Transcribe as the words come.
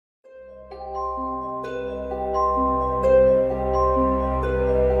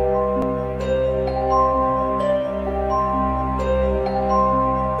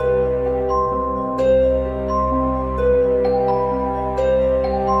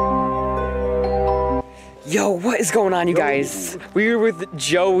Yo, what is going on, you guys? We're with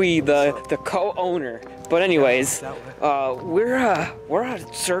Joey, the co-owner. But anyways, we're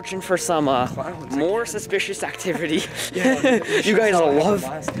searching for some more suspicious activity. You guys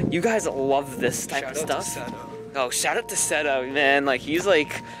love this type of stuff. Oh, shout out to Seto, man! Like he's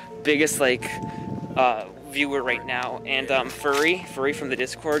like biggest viewer right now, and Furry from the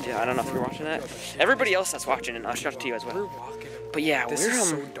Discord. Yeah, I don't know if you're watching that. Everybody else that's watching, and shout out to you as well. But yeah, this is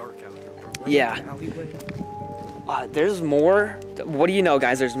so dark out here, bro. Yeah. There's more. What do you know,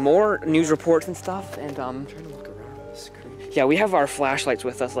 guys? There's more news reports and stuff, and I'm trying to look around. This is crazy. yeah, we have our flashlights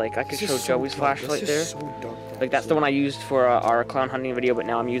with us. Like I could show Joey's flashlight there. Like that's the one I used for our clown hunting video, but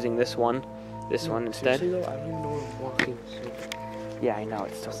now I'm using this one. This one instead. Though, I don't even know where I'm walking. Yeah, I know,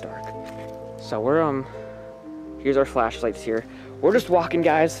 it's so dark. So we're here's our flashlights here. We're just walking,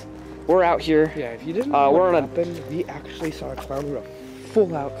 guys. We're out here. Yeah, if you didn't know what happened, we actually saw a clown with a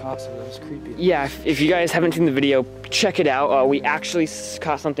full-out costume. That was creepy. Yeah, if you guys haven't seen the video, check it out. We actually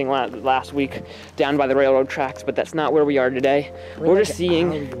caught something last week down by the railroad tracks, but that's not where we are today. We're just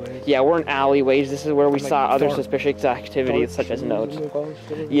seeing. Alleyways. Yeah, we're in alleyways. This is where we Like saw other dark- suspicious activities, such as notes.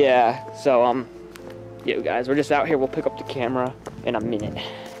 Yeah. Yeah, so yeah, guys, we're just out here. We'll pick up the camera in a minute.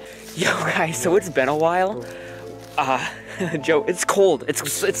 Yo, guys, so it's been a while. Joe, it's cold.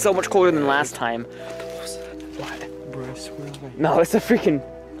 It's so much colder than last time. What? Bro, I swear to God. No, it's a freaking.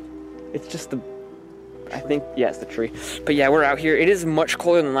 It's just the. I think yeah, it's the tree. But yeah, we're out here. It is much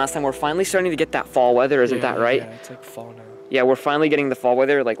colder than last time. We're finally starting to get that fall weather, isn't that right? Yeah, it's like fall now. Yeah, we're finally getting the fall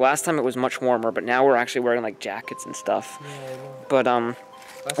weather. Like last time, it was much warmer, but now we're actually wearing like jackets and stuff. Yeah, I know.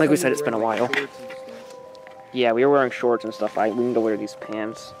 But like we said, it's been a while. Yeah, we were wearing shorts and stuff. We need to wear these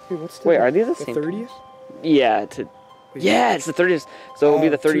pants. Hey, what's the Wait, are these the the same? 30th? Yeah, yeah, it's the 30th. So it'll be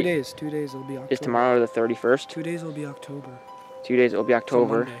the 30th. 2 days. 2 days. It'll be October. Is tomorrow the 31st? 2 days. It'll be October. 2 days. It'll be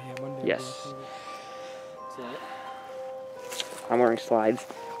October. So Monday, yeah, Monday Yes. will be October. I'm wearing slides.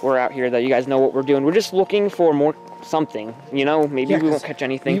 We're out here, though. You guys know what we're doing. We're just looking for more something. You know, maybe we won't catch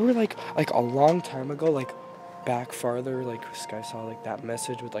anything. We were like a long time ago, like back farther, like this guy saw like that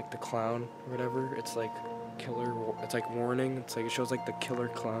message with like the clown or whatever. It's like killer. It's like warning. It's like it shows like the killer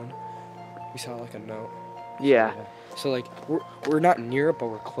clown. We saw like a note. Yeah. So like we're not near it, but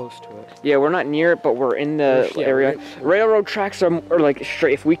we're close to it. Yeah, we're not near it, but we're in the area. Railroad tracks are like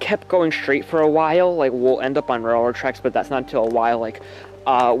straight. If we kept going straight for a while, like we'll end up on railroad tracks, but that's not until a while. Like,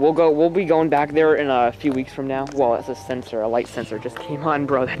 we'll be going back there in a few weeks from now. Well, it's a light sensor just came on,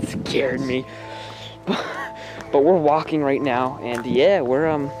 bro. That scared me. But we're walking right now, and yeah, we're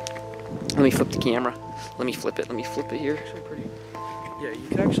Let me flip the camera. Let me flip it here. Actually pretty. Yeah, you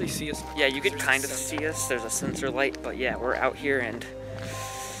can actually see us. Yeah, you could kind of see us. There's a sensor light, but yeah, we're out here and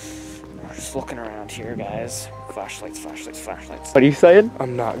we're just looking around here, guys. Flashlights. What are you saying?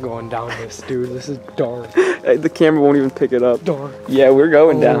 I'm not going down this, dude. This is dark. The camera won't even pick it up. Dark. Yeah, we're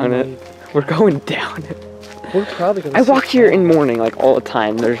going down it. We're going down it. We're probably gonna. I walk here in morning like all the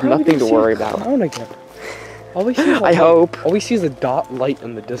time. There's nothing to worry about. Again. All we see is I hope. All we see is a dot light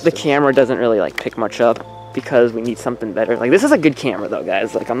in the distance. The camera doesn't really like pick much up because we need something better. Like this is a good camera though,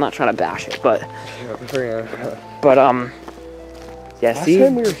 guys. Like I'm not trying to bash it, but yeah. Last See,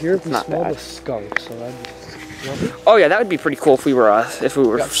 time we were here, we not smelled bad. a skunk, so that'd be. Oh yeah, that would be pretty cool if we were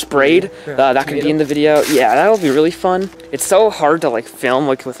sprayed. That could be in the video. Yeah, that would be really fun. It's so hard to like film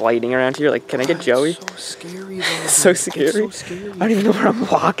like with lighting around here. Like, can I get Joey? So scary. Though, So scary. It's so scary. I don't even know where I'm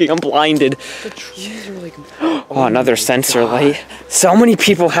walking. I'm blinded. The trees are like. Oh, another sensor light. So many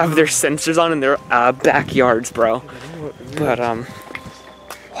people have their sensors on in their backyards, bro. But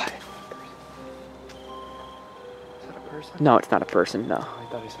what? Is that a person? No, it's not a person. No. I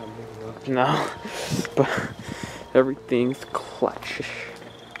thought he said moving up. No, but everything's clutch.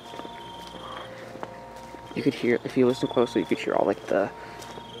 You could hear, if you listen closely, you could hear all like the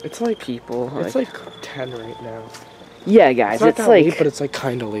It's like people. It's like 10 right now. Yeah, guys, It's not it's that like late, but it's like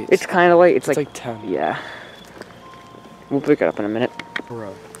kind of late. it's kind of late. It's like like 10. Yeah. We'll pick it up in a minute.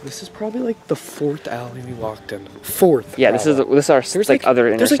 Bro, this is probably like the 4th alley we walked in. 4th. Yeah, this is our There's like other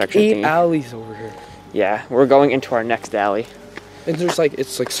There's intersection like 8 thing. alleys over here. Yeah, we're going into our next alley. And there's like,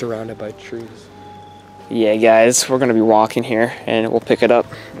 it's like surrounded by trees. Yeah, guys, we're gonna be walking here, and we'll pick it up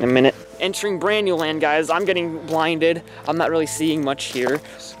in a minute. Entering brand new land, guys. I'm getting blinded. I'm not really seeing much here.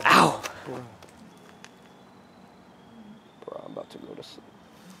 Ow! Bro, I'm about to go to sleep.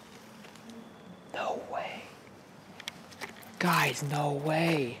 No way. Guys, no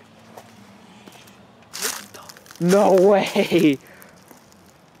way. No way.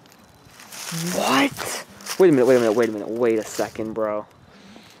 What? Wait a minute. Wait a second, bro.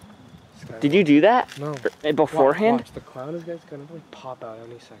 Did you do that? No. Beforehand? Watch, the clown is gonna like pop out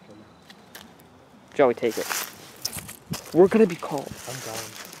any second. Joey, take it. We're gonna be called. I'm down.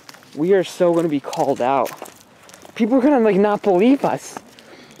 We are so gonna be called out. People are gonna like not believe us.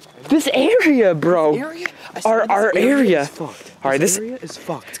 This area, bro. Our area. Is fucked. All right, this area is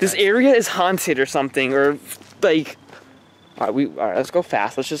fucked. This guys. area is haunted or something, or like. All right, let's go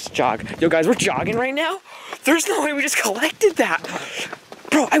fast. Let's just jog. Yo, guys, we're jogging right now. There's no way we just collected that,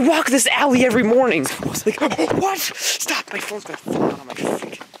 bro. I walk this alley every morning. Like, what? Stop! My phone's gonna fall out on my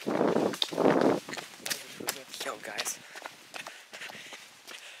feet. Yo, guys.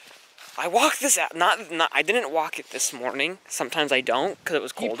 I walked this out. Not. I didn't walk it this morning. Sometimes I don't, because it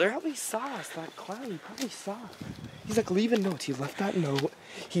was colder. He probably saw us. That clown. He probably saw. He's like leaving notes. He left that note.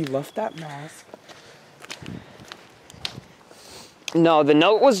 He left that mask. No, the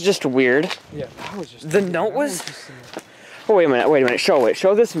note was just weird. Yeah, that was just. The note was. Oh, wait a minute. Show it.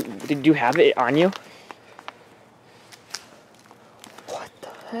 Show this. Did you have it on you? What the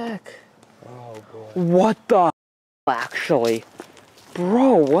heck? Oh boy. What the hell, actually?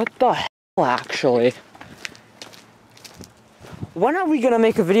 Bro, what the hell, actually? When are we gonna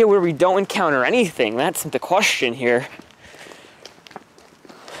make a video where we don't encounter anything? That's the question here.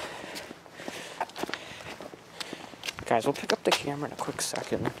 Guys, we'll pick up the camera in a quick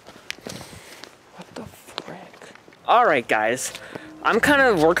second. What the frick? Alright, guys. We're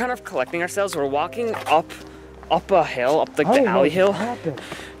kind of collecting ourselves. We're walking up a hill, up like the alley hill.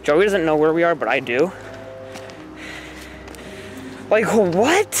 Joey doesn't know where we are, but I do. Like,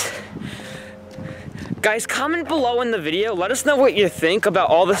 what? Guys, comment below in the video. Let us know what you think about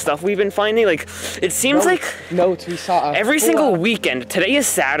all the stuff we've been finding. Like, it seems like notes we saw every single weekend. Today is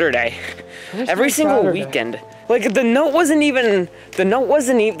Saturday. Every single weekend. Like, the note wasn't even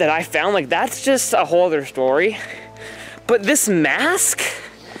that I found. Like, that's just a whole other story. But this mask?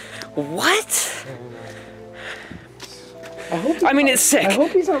 What? I mean, it's sick. I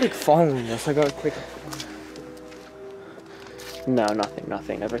hope he's not like following us. I got quick. No,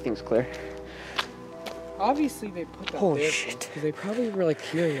 nothing. Everything's clear. Obviously, they put that Holy there shit. because they probably were like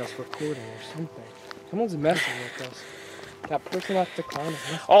hearing us recording or something. Someone's messing with us. That person left the clown.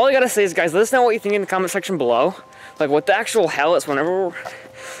 All I gotta say is, guys, let us know what you think in the comment section below. Like, what the actual hell is whenever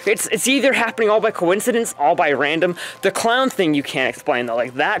it's either happening all by coincidence, all by random. The clown thing you can't explain though.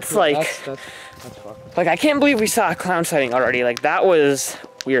 Like, that's like that's fucked. Like, I can't believe we saw a clown sighting already. Like, that was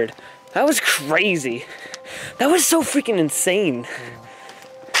weird. That was crazy. That was so freaking insane.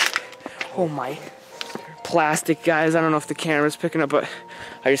 Oh my. Plastic, guys. I don't know if the camera's picking up, but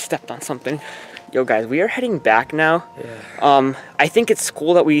I just stepped on something. Yo, guys, we are heading back now. Yeah. I think it's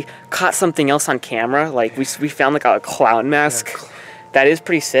cool that we caught something else on camera. Like, we found like a clown mask. Yeah. That is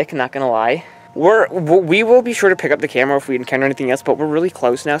pretty sick, not gonna lie. We will be sure to pick up the camera if we encounter anything else, but we're really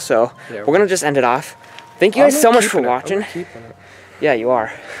close now, so yeah, we're gonna just end it off. Thank you guys so much for watching. Yeah, you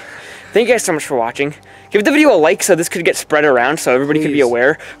are. Thank you guys so much for watching. Give the video a like so this could get spread around, so everybody could be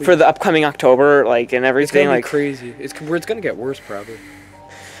aware for the upcoming October, like, and everything. It's gonna be crazy. It's gonna get worse probably.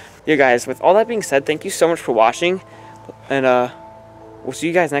 Yeah, guys. With all that being said, thank you so much for watching, and we'll see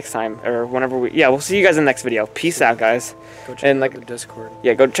you guys next time, or whenever we'll see you guys in the next video. Peace out, guys. Go check out the Discord.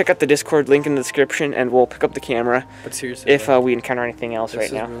 Yeah, go check out the Discord, link in the description, and we'll pick up the camera. But seriously, if we encounter anything else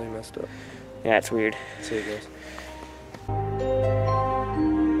right now. This is really messed up. Yeah, it's weird. See you guys.